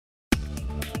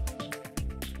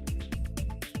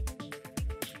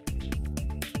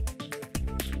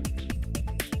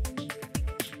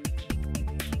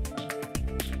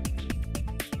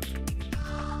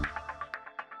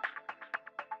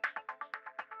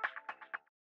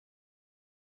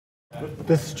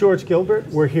This is George Gilbert.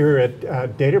 We're here at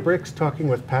Databricks talking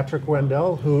with Patrick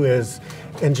Wendell, who is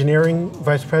Engineering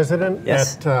Vice President at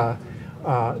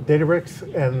Databricks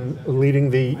and leading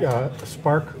the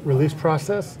Spark release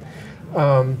process.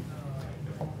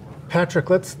 Patrick,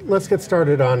 let's get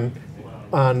started on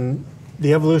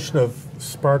the evolution of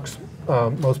Spark's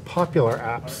most popular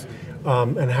apps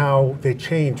and how they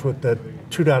change with the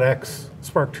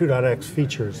Spark 2.x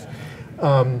features.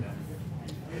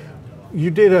 You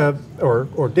did or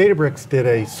Databricks did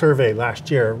a survey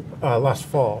last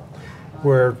fall,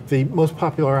 where the most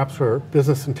popular apps were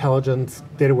business intelligence,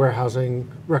 data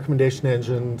warehousing, recommendation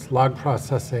engines, log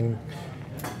processing,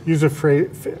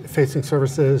 user-facing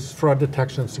services, fraud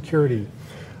detection, and security.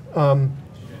 Talk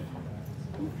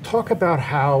about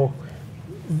how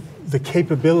the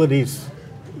capabilities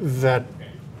that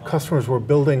customers were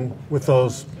building with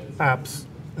those apps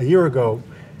a year ago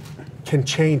can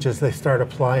change as they start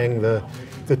applying the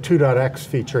 2.x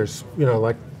features,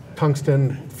 like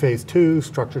Tungsten Phase 2,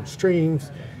 structured streams,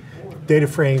 data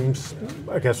frames,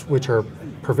 I guess, which are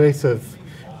pervasive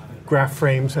graph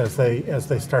frames as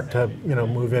they start to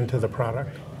move into the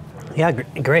product. Yeah,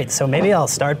 great. So maybe I'll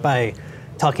start by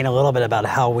talking a little bit about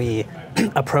how we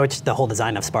approached the whole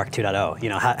design of Spark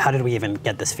 2.0. How did we even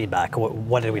get this feedback?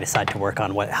 What did we decide to work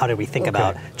on? How did we think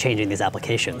about changing these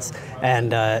applications?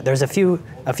 And there's a few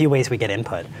ways we get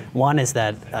input. One is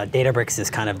that Databricks is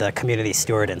kind of the community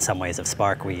steward in some ways of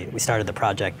Spark. We started the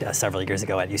project several years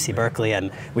ago at UC Berkeley,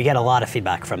 and we get a lot of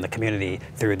feedback from the community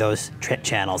through those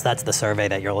channels. That's the survey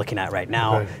that you're looking at right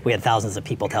now. Okay. We had thousands of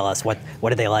people tell us what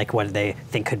did they like, what did they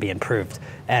think could be improved.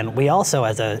 And we also,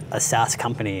 as a SaaS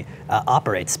company,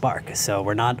 operate Spark. So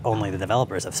we're not only the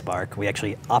developers of Spark, we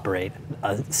actually operate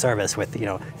a service with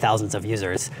thousands of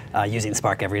users using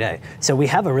Spark every day. So we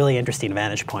have a really interesting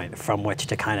vantage point from which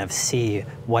to kind of see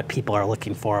what people are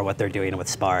looking for, what they're doing with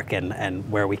Spark,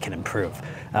 and where we can improve.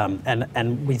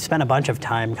 And we've spent a bunch of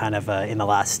time kind of in the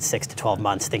last 6 to 12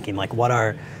 months thinking like, what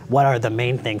are the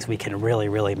main things we can really,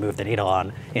 really move the needle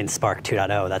on in Spark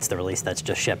 2.0? That's the release that's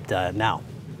just shipped now.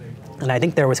 And I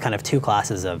think there was kind of two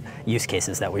classes of use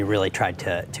cases that we really tried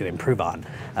to improve on.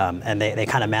 And they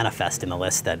kind of manifest in the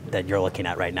list that you're looking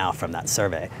at right now from that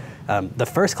survey. The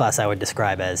first class I would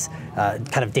describe as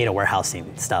kind of data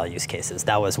warehousing style use cases.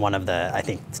 That was one of the, I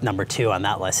think, number 2 on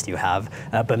that list you have.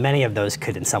 But many of those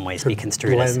could in some ways be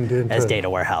construed as data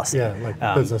warehousing. Yeah, like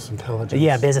business intelligence.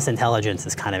 Yeah, business intelligence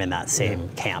is kind of in that same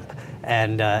camp.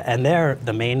 And there,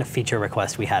 the main feature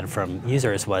request we had from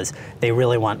users was they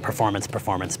really want performance,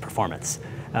 performance, performance.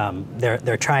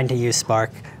 They're trying to use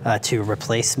Spark to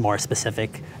replace more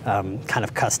specific kind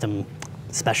of custom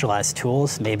specialized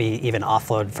tools, maybe even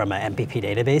offload from an MPP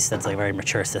database. That's like a very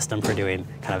mature system for doing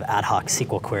kind of ad hoc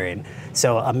SQL querying.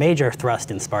 So a major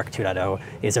thrust in Spark 2.0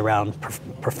 is around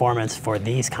performance for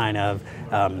these kind of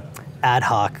ad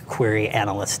hoc query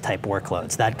analyst type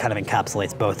workloads. That kind of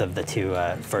encapsulates both of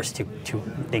the first two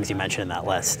things you mentioned in that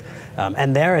list.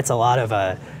 And there it's a lot of,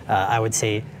 I would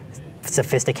say,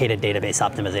 sophisticated database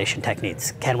optimization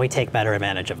techniques. Can we take better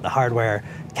advantage of the hardware?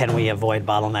 Can we avoid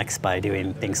bottlenecks by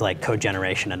doing things like code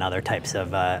generation and other types of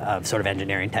sort of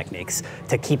engineering techniques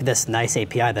to keep this nice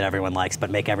API that everyone likes,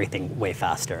 but make everything way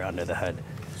faster under the hood?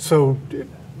 So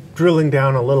drilling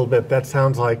down a little bit, that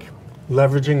sounds like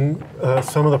leveraging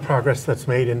some of the progress that's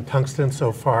made in Tungsten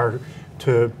so far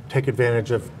to take advantage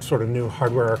of sort of new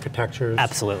hardware architectures.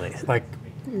 Absolutely. Like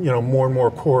more and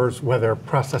more cores, whether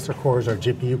processor cores or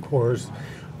GPU cores,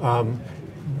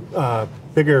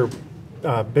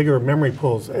 bigger memory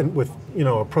pools, and with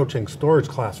approaching storage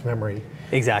class memory.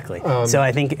 Exactly. So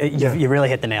I think you really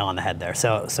hit the nail on the head there.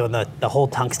 So the whole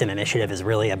Tungsten initiative is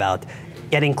really about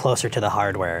getting closer to the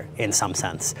hardware in some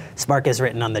sense. Spark is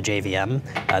written on the JVM.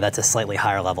 That's a slightly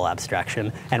higher level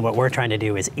abstraction. And what we're trying to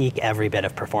do is eke every bit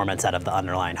of performance out of the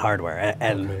underlying hardware.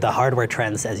 And the hardware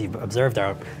trends, as you've observed,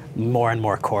 are more and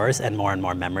more cores and more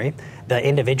memory. The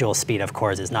individual speed of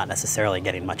cores is not necessarily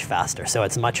getting much faster. So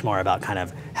it's much more about kind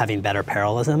of having better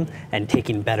parallelism and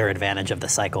taking better advantage of the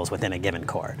cycles within a given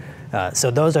core.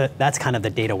 So that's kind of the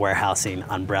data warehousing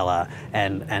umbrella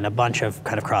and a bunch of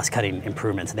kind of cross-cutting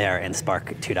improvements there in Spark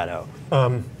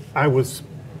 2.0. I was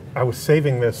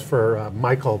saving this for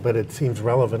Michael, but it seems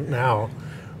relevant now,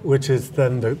 which is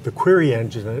then the query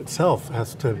engine itself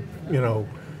has to,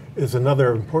 is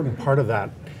another important part of that.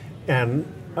 And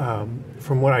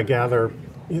from what I gather,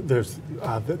 there's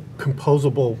a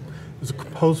composable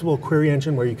query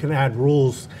engine where you can add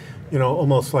rules,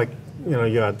 almost like you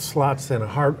had slots in a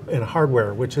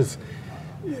hardware, which is,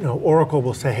 Oracle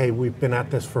will say, hey, we've been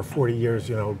at this for 40 years,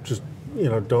 just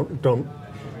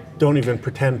don't even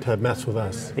pretend to mess with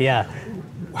us. Yeah.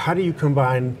 How do you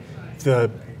combine the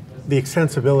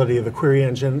extensibility of the query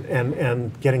engine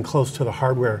and getting close to the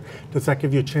hardware, does that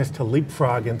give you a chance to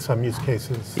leapfrog in some use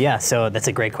cases? Yeah, so that's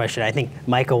a great question. I think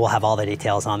Michael will have all the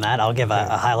details on that. I'll give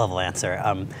a high-level answer.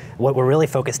 What we're really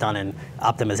focused on in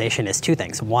optimization is two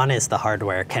things. One is the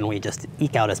hardware. Can we just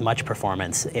eke out as much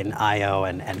performance in I/O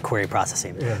and query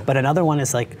processing? Yeah. But another one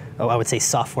is like, I would say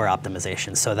software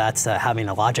optimization. So that's having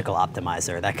a logical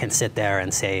optimizer that can sit there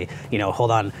and say,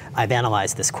 hold on, I've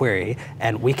analyzed this query,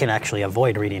 and we can actually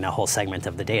avoid reading a whole segment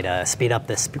of the data, speed up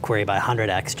this query by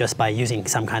 100x just by using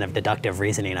some kind of deductive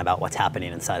reasoning about what's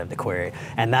happening inside of the query.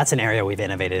 And that's an area we've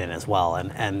innovated in as well.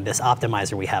 And this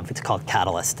optimizer we have, it's called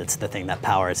Catalyst. It's the thing that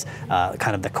powers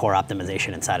kind of the core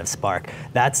optimization inside of Spark.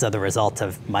 That's the result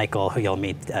of Michael, who you'll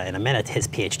meet in a minute, his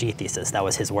PhD thesis. That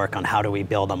was his work on how do we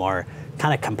build a more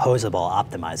kind of composable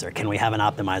optimizer. Can we have an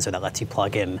optimizer that lets you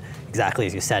plug in, exactly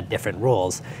as you said, different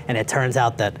rules? And it turns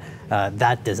out that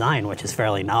that design, which is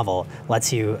fairly novel,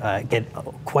 lets you get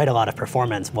quite a lot of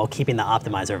performance while keeping the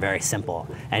optimizer very simple.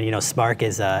 And Spark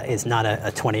is not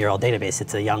a 20-year-old database.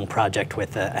 It's a young project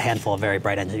with a handful of very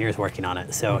bright engineers working on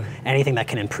it. So anything that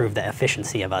can improve the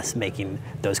efficiency of us making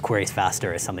those queries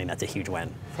faster is something that's a huge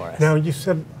win for us. Now you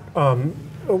said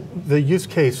the use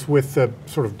case with the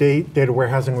sort of data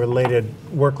warehousing related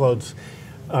workloads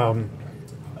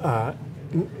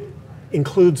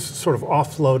includes sort of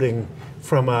offloading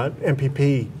from a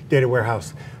MPP data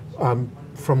warehouse.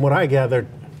 From what I gather,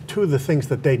 two of the things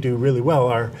that they do really well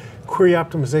are query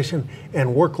optimization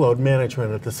and workload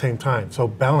management at the same time, so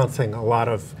balancing a lot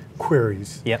of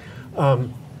queries. Yep.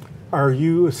 Are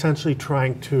you essentially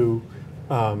trying to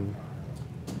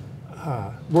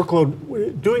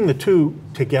doing the two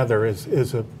together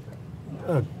is a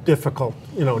difficult,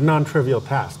 non-trivial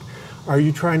task. Are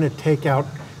you trying to take out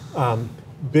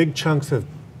big chunks of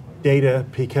data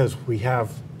because we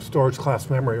have storage class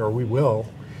memory, or we will,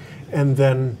 and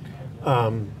then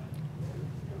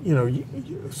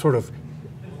sort of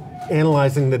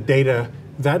analyzing the data,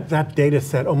 that data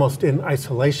set almost in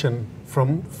isolation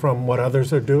from what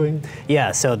others are doing?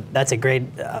 Yeah, so that's a great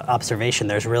observation.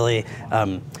 There's really,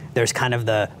 there's kind of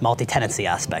the multi-tenancy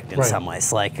aspect in some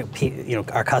ways. Like,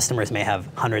 our customers may have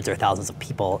hundreds or thousands of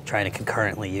people trying to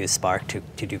concurrently use Spark to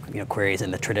do queries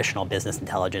in the traditional business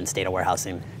intelligence data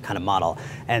warehousing kind of model.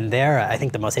 And there, I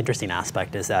think the most interesting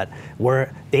aspect is that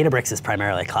Databricks is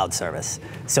primarily a cloud service.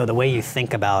 So the way you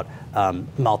think about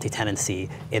multi-tenancy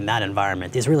in that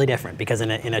environment is really different, because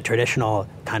in a traditional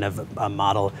kind of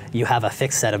model, you have a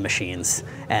fixed set of machines,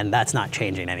 and that's not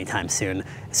changing anytime soon.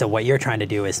 So what you're trying to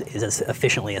do is as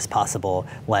efficiently as possible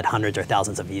let hundreds or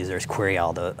thousands of users query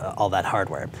all that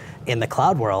hardware. In the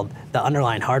cloud world, the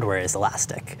underlying hardware is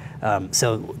elastic.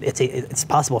 So it's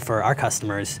possible for our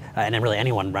customers, and then really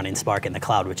anyone running Spark in the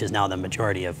cloud, which is now the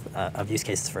majority of use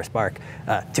cases for Spark,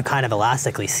 to kind of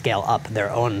elastically scale up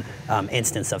their own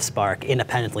instance of Spark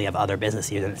independently of other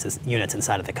business units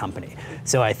inside of the company.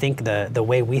 So I think the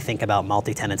way we think about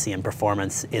multi-tenancy and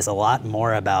performance is a lot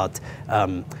more about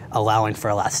allowing for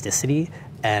elasticity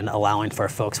and allowing for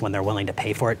folks, when they're willing to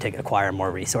pay for it, to acquire more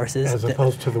resources. As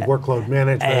opposed to the workload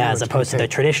management. As opposed to the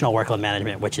traditional workload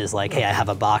management, which is like, hey, I have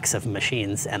a box of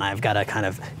machines and I've got to kind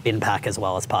of bin pack as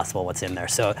well as possible what's in there.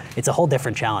 So it's a whole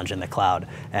different challenge in the cloud.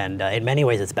 And in many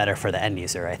ways, it's better for the end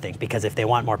user, I think, because if they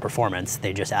want more performance,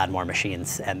 they just add more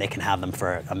machines, and they can have them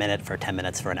for a minute, for 10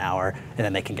 minutes, for an hour, and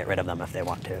then they can get rid of them if they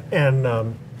want to. And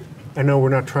I know we're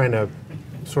not trying to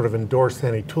sort of endorse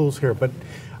any tools here, but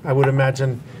I would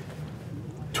imagine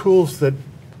tools that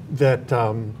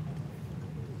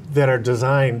are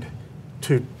designed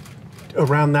to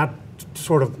around that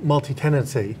sort of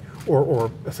multi-tenancy,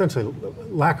 or essentially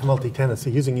lack of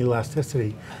multi-tenancy, using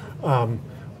elasticity.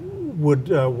 Would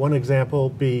one example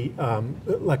be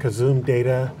like a Zoom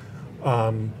data,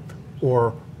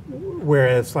 or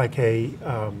whereas like a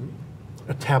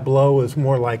Tableau is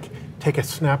more like take a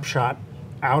snapshot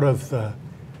out of the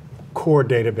core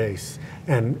database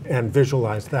and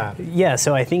visualize that? Yeah,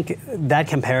 so I think that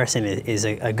comparison is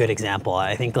a good example.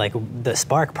 I think like the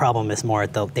Spark problem is more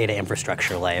at the data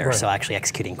infrastructure layer, so actually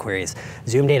executing queries.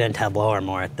 Zoom data and Tableau are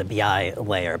more at the BI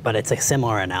layer, but it's a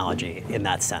similar analogy in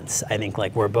that sense. I think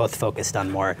like we're both focused on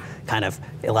more kind of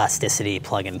elasticity,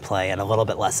 plug and play, and a little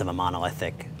bit less of a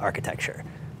monolithic architecture.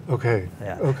 Okay.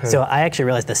 Yeah. Okay. So I actually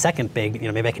realized the second big,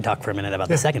 maybe I can talk for a minute about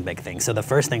the second big thing. So the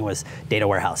first thing was data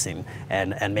warehousing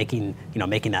and making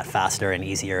that faster and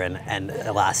easier and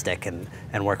elastic and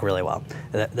work really well.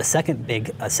 The second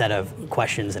big set of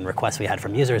questions and requests we had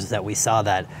from users is that we saw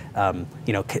that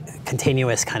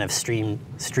continuous kind of stream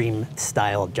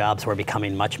style jobs were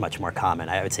becoming much more common.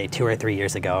 I would say 2 or 3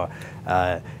 years ago,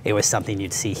 it was something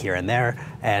you'd see here and there.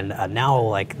 And now,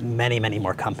 like many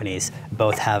more companies,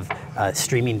 both have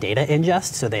streaming data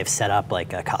ingest, so they've set up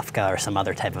like a Kafka or some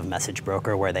other type of message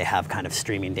broker where they have kind of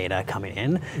streaming data coming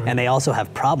in, and they also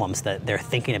have problems that they're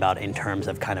thinking about in terms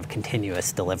of kind of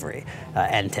continuous delivery,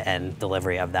 end-to-end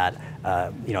delivery of that,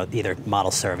 either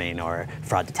model serving or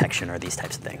fraud detection or these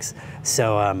types of things.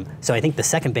 So, so I think the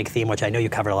second big theme, which I know you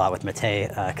covered a lot with Matej,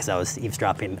 because I was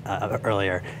eavesdropping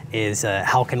earlier, is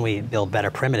how can we build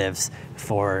better primitives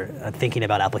for thinking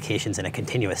about applications in a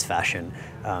continuous fashion,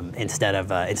 instead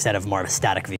of more of a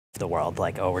static view of the world,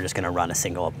 like, oh, we're just going to run a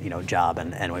single job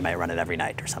and we might run it every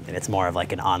night or something. It's more of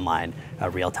like an online,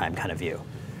 real-time kind of view.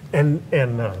 And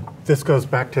this goes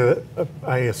back to,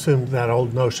 I assume, that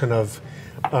old notion of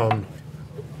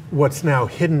what's now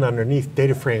hidden underneath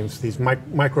data frames, these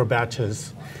micro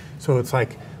batches. So it's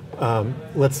like,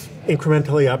 let's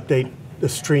incrementally update the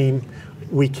stream.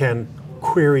 We can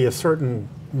query a certain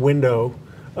window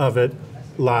of it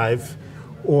live,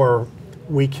 or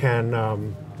we can,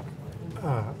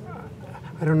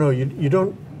 I don't know, you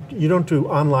don't do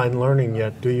online learning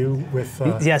yet, do you? With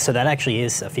yeah, so that actually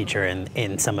is a feature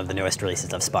in some of the newest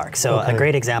releases of Spark. So a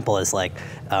great example is like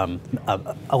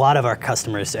a lot of our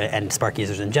customers and Spark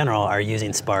users in general are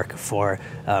using Spark for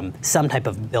some type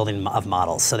of building of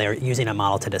models. So they're using a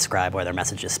model to describe whether a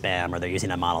message is spam, or they're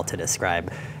using a model to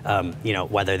describe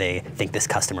whether they think this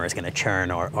customer is going to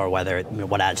churn, or whether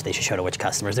what ads they should show to which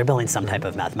customers. They're building some type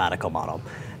of mathematical model.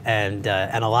 And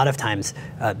a lot of times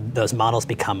those models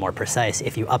become more precise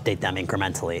if you update them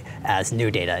incrementally as new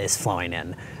data is flowing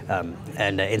in.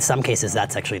 And in some cases,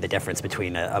 that's actually the difference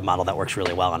between a model that works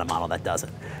really well and a model that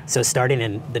doesn't. So starting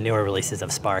in the newer releases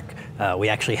of Spark, we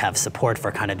actually have support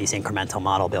for kind of these incremental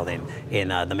model building in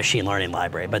the machine learning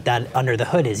library. But that under the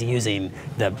hood is using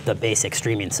the basic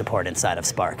streaming support inside of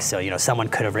Spark. So someone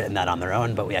could have written that on their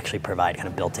own, but we actually provide kind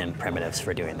of built-in primitives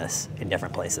for doing this in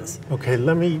different places. Okay,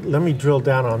 let me drill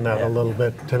down on that a little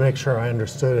bit to make sure I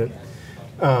understood it.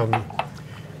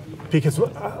 Because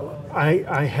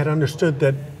I had understood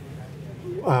that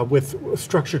with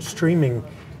structured streaming,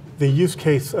 the use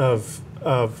case of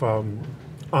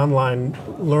online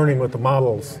learning with the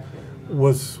models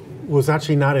was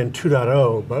actually not in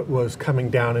 2.0, but was coming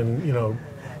down in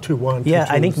 2.1. Yeah,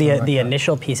 I think the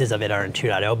initial pieces of it are in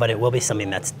 2.0, but it will be something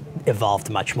that's evolved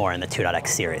much more in the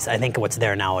 2.x series. I think what's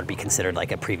there now would be considered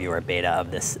like a preview or beta of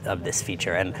this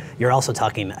feature. And you're also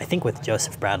talking, I think, with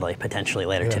Joseph Bradley potentially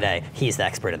later today. He's the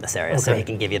expert in this area, so he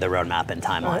can give you the roadmap and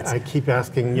timelines. I keep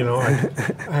asking,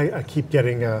 I keep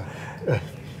getting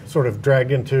sort of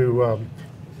dragged into.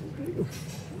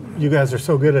 You guys are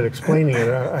so good at explaining it.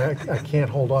 I can't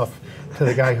hold off to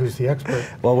the guy who's the expert.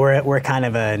 Well, we're kind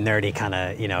of a nerdy kind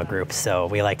of group, so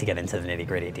we like to get into the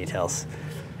nitty-gritty details.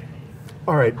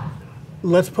 All right,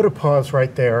 let's put a pause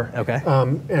right there. Okay.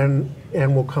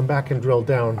 And we'll come back and drill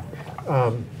down.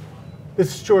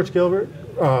 This is George Gilbert.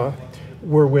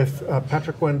 We're with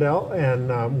Patrick Wendell,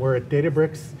 and we're at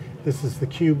Databricks. This is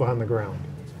theCUBE on the ground.